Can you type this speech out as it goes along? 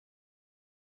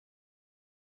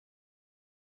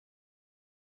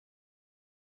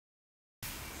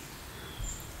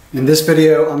In this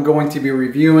video, I'm going to be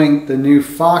reviewing the new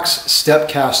Fox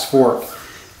Stepcast fork.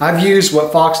 I've used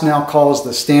what Fox now calls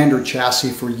the standard chassis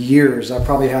for years. I've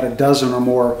probably had a dozen or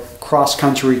more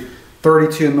cross-country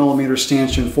 32mm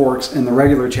stanchion forks in the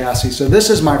regular chassis. So this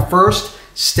is my first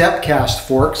Stepcast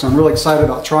fork, so I'm really excited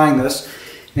about trying this.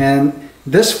 And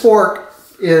this fork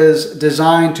is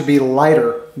designed to be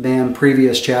lighter than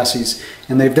previous chassis.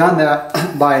 And they've done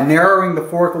that by narrowing the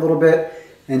fork a little bit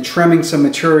and trimming some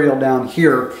material down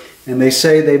here. And they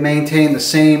say they maintain the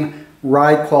same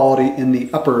ride quality in the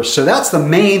uppers. So that's the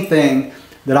main thing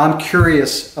that I'm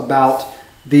curious about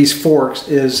these forks,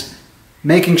 is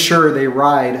making sure they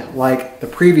ride like the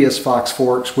previous Fox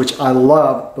forks, which I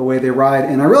love the way they ride.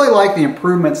 And I really like the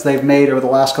improvements they've made over the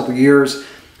last couple of years,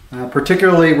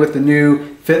 particularly with the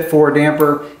new Fit 4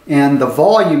 damper and the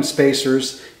volume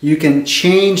spacers. You can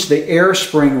change the air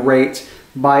spring rate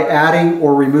by adding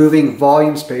or removing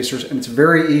volume spacers, and it's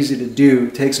very easy to do.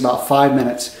 It takes about 5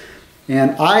 minutes.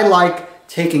 And I like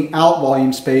taking out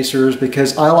volume spacers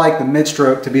because I like the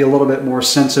mid-stroke to be a little bit more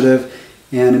sensitive,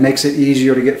 and it makes it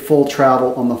easier to get full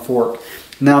travel on the fork.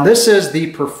 Now this is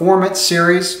the Performance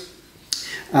Series.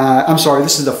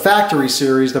 This is the Factory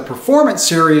Series. The Performance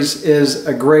Series is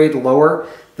a grade lower.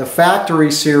 The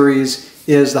Factory Series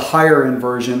is the higher end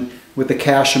version with the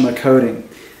Kashima coating.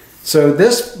 So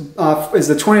this is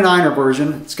the 29er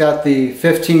version. It's got the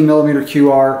 15mm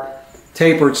QR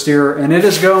tapered steer, and it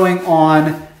is going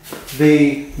on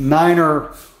the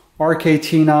Niner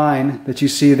RKT9 that you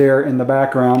see there in the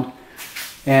background.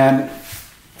 And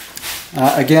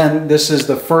again, this is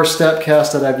the first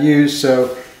Stepcast that I've used,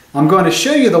 so I'm going to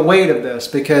show you the weight of this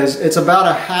because it's about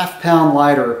a ½ pound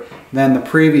lighter than the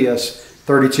previous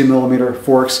 32mm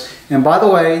forks. And by the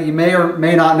way, you may or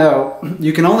may not know,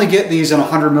 you can only get these in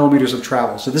 100mm of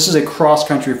travel. So this is a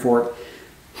cross-country fork.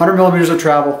 100mm of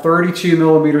travel,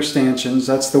 32mm stanchions.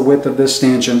 That's the width of this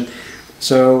stanchion.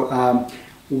 So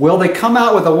will they come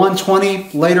out with a 120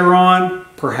 later on?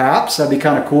 Perhaps. That'd be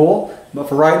kind of cool. But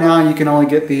for right now, you can only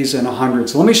get these in 100.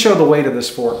 So let me show the weight of this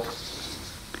fork.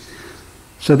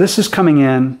 So this is coming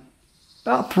in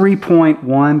about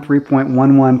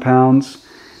 3.11 pounds.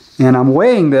 And I'm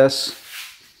weighing this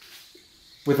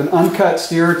with an uncut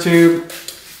steer tube,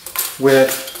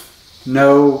 with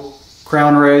no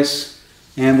crown race,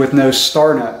 and with no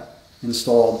star nut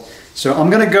installed. So I'm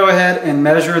going to go ahead and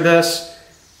measure this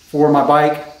for my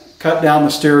bike, cut down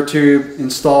the steer tube,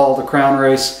 install the crown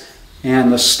race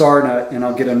and the star nut, and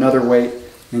I'll get another weight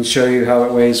and show you how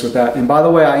it weighs with that. And by the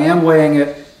way, I am weighing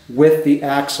it with the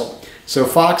axle. So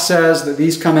Fox says that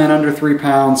these come in under 3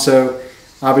 pounds, so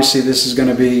obviously this is going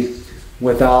to be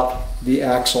without the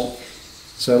axle.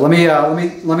 So let me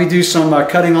do some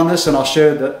cutting on this, and I'll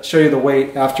show you the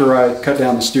weight after I cut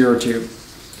down the steerer tube.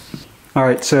 All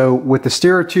right, so with the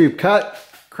steerer tube cut,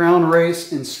 crown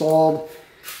race installed,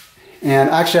 and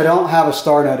actually I don't have a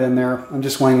star nut in there. I'm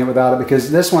just weighing it without it because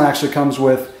this one actually comes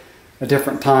with a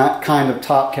different kind of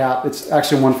top cap. It's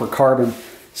actually one for carbon.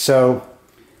 So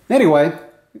anyway,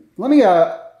 let me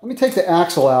take the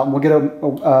axle out and we'll get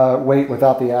a weight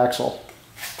without the axle.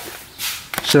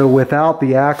 So without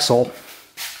the axle,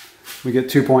 we get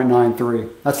 2.93.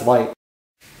 That's light.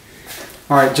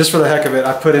 All right, just for the heck of it,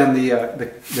 I put in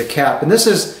the cap, and this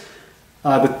is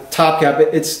the top cap.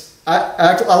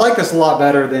 I like this a lot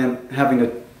better than having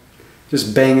to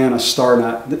just bang in a star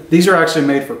nut. These are actually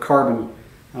made for carbon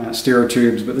steerer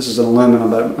tubes, but this is an aluminum.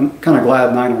 But I'm kind of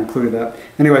glad Niner included that.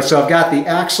 Anyway, so I've got the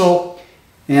axle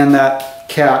and that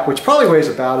cap, which probably weighs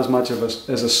about as much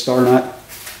as a star nut.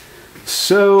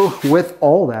 So with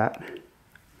all that,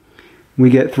 we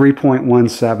get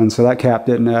 3.17, so that cap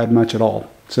didn't add much at all.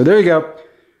 So there you go.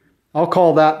 I'll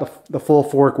call that the full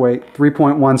fork weight,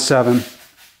 3.17,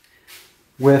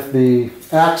 with the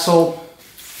axle,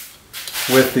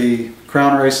 with the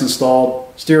crown race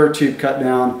installed, steerer tube cut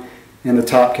down, and the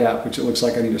top cap, which it looks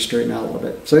like I need to straighten out a little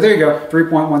bit. So there you go,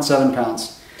 3.17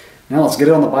 pounds. Now let's get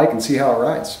it on the bike and see how it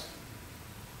rides.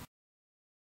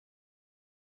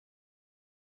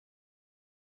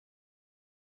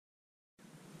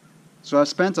 So I've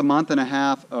spent a month and a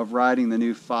half of riding the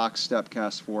new Fox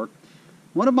Stepcast fork.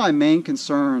 One of my main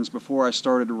concerns before I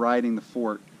started riding the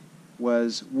fork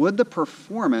was, would the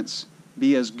performance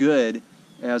be as good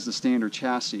as the standard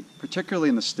chassis, particularly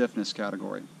in the stiffness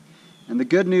category? And the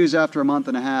good news after a month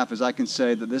and a half is I can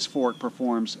say that this fork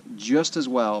performs just as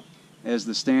well as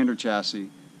the standard chassis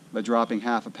by dropping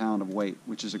 ½ pound of weight,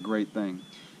 which is a great thing.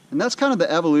 And that's kind of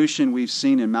the evolution we've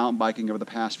seen in mountain biking over the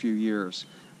past few years.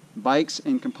 Bikes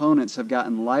and components have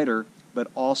gotten lighter, but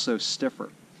also stiffer.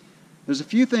 There's a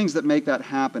few things that make that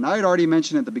happen. I had already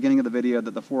mentioned at the beginning of the video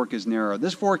that the fork is narrow.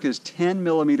 This fork is 10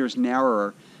 millimeters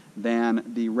narrower than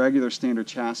the regular standard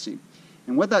chassis.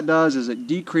 And what that does is it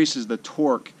decreases the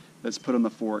torque that's put on the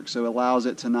fork, so it allows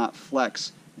it to not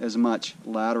flex as much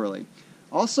laterally.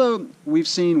 Also, we've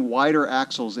seen wider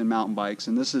axles in mountain bikes,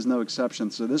 and this is no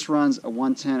exception. So this runs a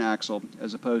 110 axle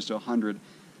as opposed to 100.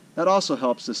 That also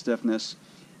helps the stiffness.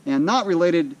 And not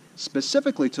related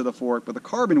specifically to the fork, but the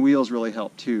carbon wheels really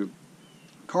help too.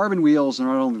 Carbon wheels are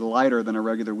not only lighter than a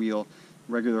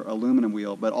regular aluminum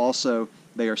wheel, but also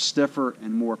they are stiffer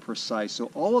and more precise. So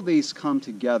all of these come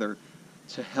together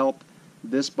to help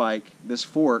this bike, this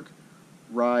fork,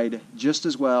 ride just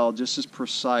as well, just as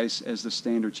precise as the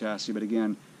standard chassis, but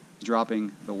again,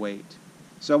 dropping the weight.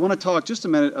 So I want to talk just a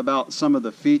minute about some of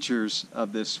the features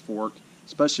of this fork,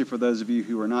 especially for those of you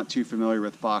who are not too familiar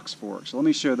with Fox forks. So let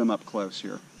me show them up close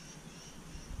here.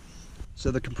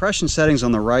 So the compression settings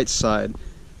on the right side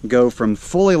go from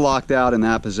fully locked out in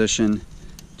that position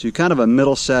to kind of a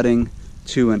middle setting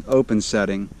to an open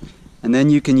setting. And then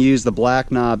you can use the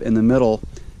black knob in the middle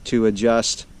to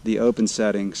adjust the open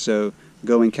setting. So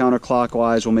going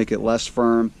counterclockwise will make it less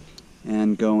firm,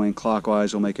 and going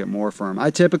clockwise will make it more firm.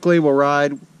 I typically will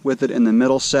ride with it in the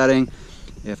middle setting.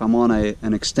 If I'm on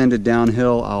an extended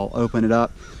downhill, I'll open it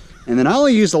up. And then I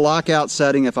only use the lockout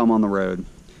setting if I'm on the road.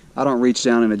 I don't reach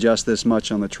down and adjust this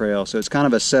much on the trail, so it's kind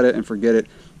of a set it and forget it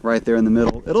right there in the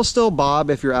middle. It'll still bob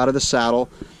if you're out of the saddle,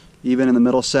 even in the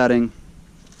middle setting.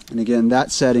 And again,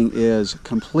 that setting is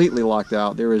completely locked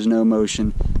out. There is no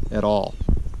motion at all.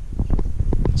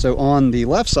 So on the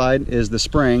left side is the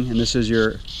spring, and this is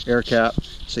your air cap.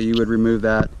 So you would remove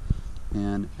that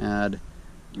and add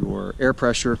your air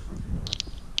pressure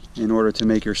in order to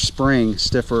make your spring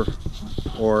stiffer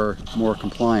or more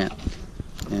compliant.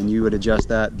 And you would adjust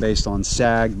that based on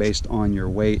sag, based on your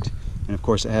weight. And of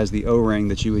course it has the O-ring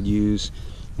that you would use.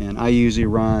 And I usually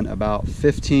run about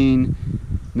 15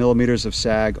 millimeters of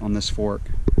sag on this fork.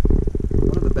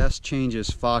 One of the best changes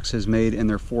Fox has made in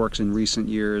their forks in recent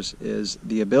years is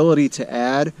the ability to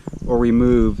add or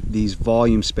remove these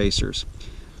volume spacers.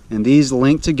 And these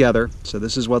link together, so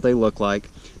this is what they look like.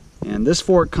 And this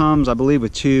fork comes, I believe,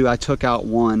 with two. I took out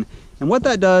one. And what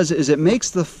that does is it makes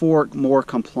the fork more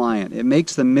compliant. It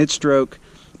makes the mid-stroke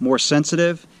more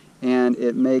sensitive, and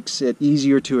it makes it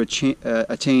easier to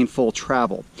attain full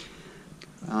travel.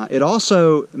 It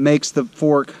also makes the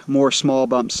fork more small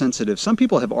bump sensitive. Some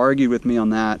people have argued with me on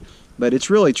that, but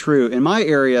it's really true. In my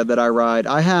area that I ride,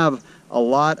 I have a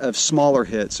lot of smaller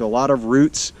hits, so a lot of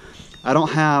roots. I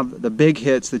don't have the big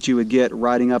hits that you would get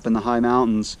riding up in the high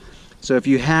mountains. So if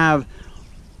you have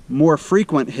more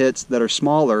frequent hits that are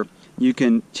smaller, you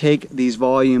can take these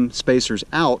volume spacers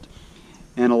out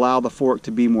and allow the fork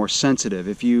to be more sensitive.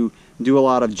 If you do a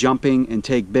lot of jumping and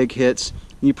take big hits,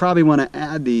 you probably want to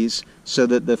add these so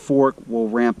that the fork will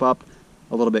ramp up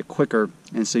a little bit quicker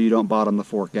and so you don't bottom the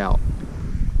fork out.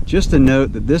 Just a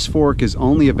note that this fork is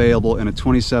only available in a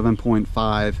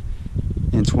 27.5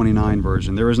 and 29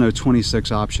 version. There is no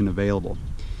 26 option available.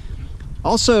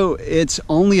 Also, it's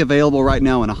only available right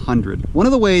now in 100. One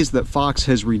of the ways that Fox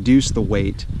has reduced the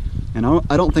weight, and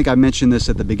I don't think I mentioned this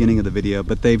at the beginning of the video,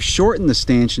 but they've shortened the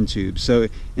stanchion tube. So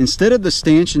instead of the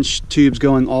stanchion tubes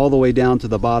going all the way down to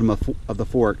the bottom of the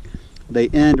fork, they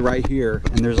end right here,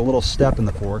 and there's a little step in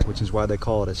the fork, which is why they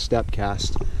call it a step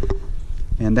cast.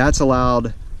 And that's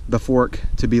allowed the fork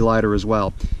to be lighter as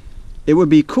well. It would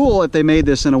be cool if they made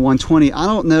this in a 120. I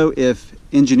don't know if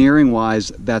engineering-wise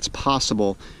that's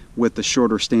possible with the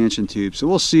shorter stanchion tube, so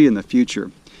we'll see in the future.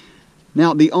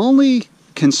 Now, the only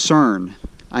concern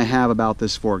I have about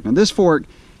this fork, now this fork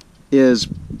is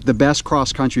the best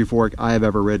cross-country fork I have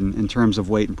ever ridden in terms of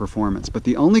weight and performance, but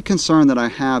the only concern that I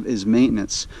have is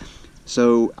maintenance.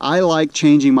 So I like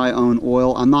changing my own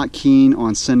oil. I'm not keen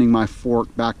on sending my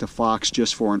fork back to Fox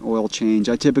just for an oil change.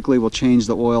 I typically will change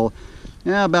the oil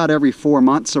about every 4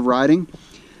 months of riding.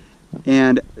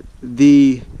 And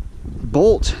the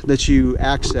bolt that you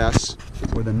access,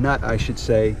 or the nut I should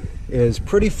say, is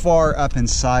pretty far up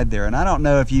inside there. And I don't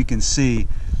know if you can see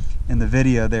in the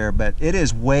video there, but it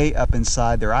is way up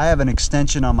inside there. I have an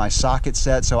extension on my socket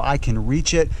set so I can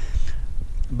reach it,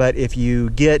 but if you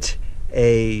get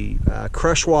a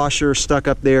crush washer stuck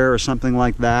up there or something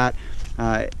like that,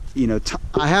 you know,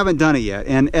 I haven't done it yet,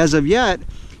 and as of yet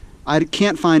I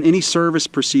can't find any service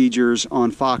procedures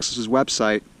on Fox's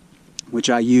website, which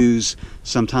I use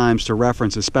sometimes to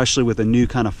reference, especially with a new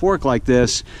kind of fork like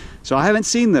this. So I haven't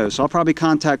seen those, so I'll probably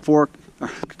contact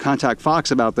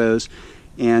Fox about those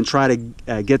and try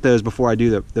to get those before I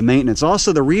do the maintenance.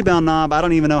 Also, the rebound knob, I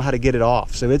don't even know how to get it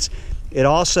off. So it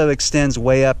also extends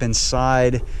way up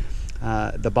inside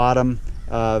the bottom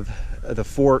of the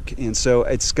fork, and so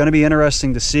it's going to be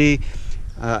interesting to see.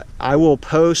 I will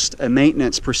post a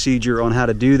maintenance procedure on how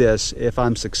to do this if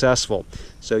I'm successful,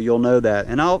 so you'll know that.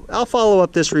 And I'll follow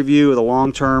up this review with a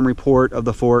long-term report of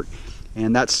the fork,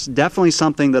 and that's definitely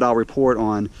something that I'll report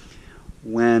on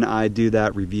when I do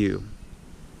that review.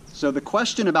 So the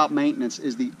question about maintenance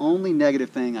is the only negative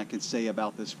thing I could say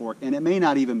about this fork, and it may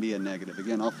not even be a negative.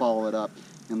 Again, I'll follow it up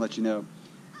and let you know.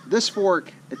 This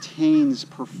fork attains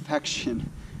perfection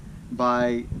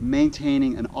by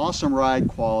maintaining an awesome ride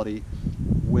quality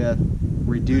with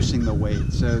reducing the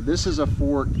weight. So this is a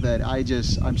fork that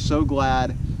I'm so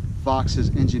glad Fox has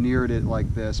engineered it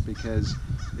like this, because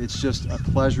it's just a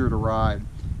pleasure to ride.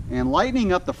 And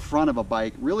lightening up the front of a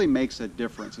bike really makes a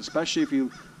difference, especially if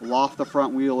you loft the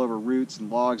front wheel over roots and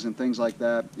logs and things like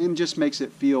that, and just makes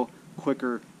it feel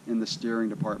quicker in the steering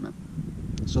department.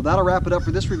 So that'll wrap it up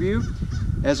for this review.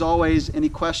 As always, any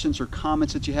questions or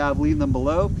comments that you have, leave them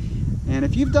below. And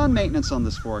if you've done maintenance on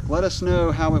this fork, let us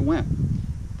know how it went.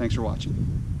 Thanks for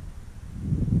watching.